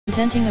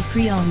Presenting a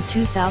pre-owned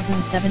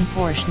 2007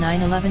 Porsche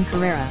 911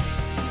 Carrera.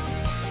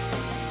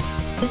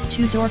 This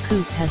two-door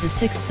coupe has a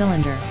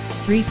 6-cylinder,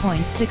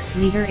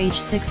 3.6-liter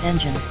H6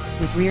 engine,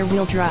 with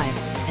rear-wheel drive,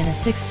 and a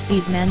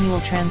 6-speed manual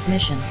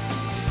transmission.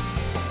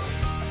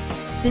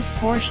 This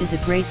Porsche is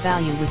a great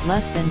value with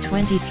less than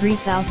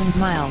 23,000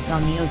 miles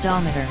on the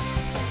odometer.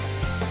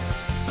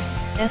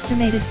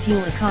 Estimated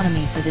fuel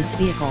economy for this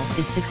vehicle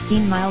is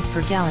 16 miles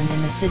per gallon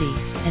in the city,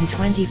 and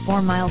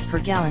 24 miles per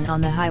gallon on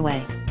the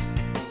highway.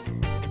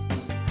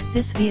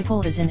 This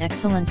vehicle is in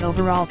excellent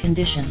overall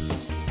condition.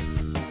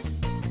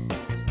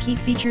 Key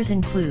features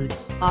include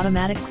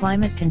automatic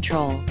climate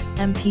control,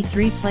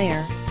 MP3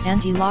 player,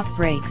 anti-lock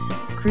brakes,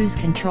 cruise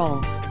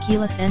control,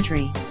 keyless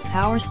entry,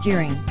 power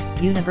steering,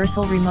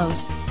 universal remote,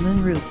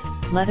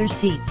 moonroof, leather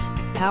seats,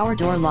 power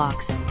door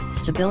locks,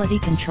 stability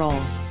control,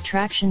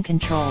 traction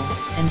control,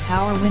 and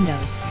power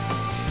windows.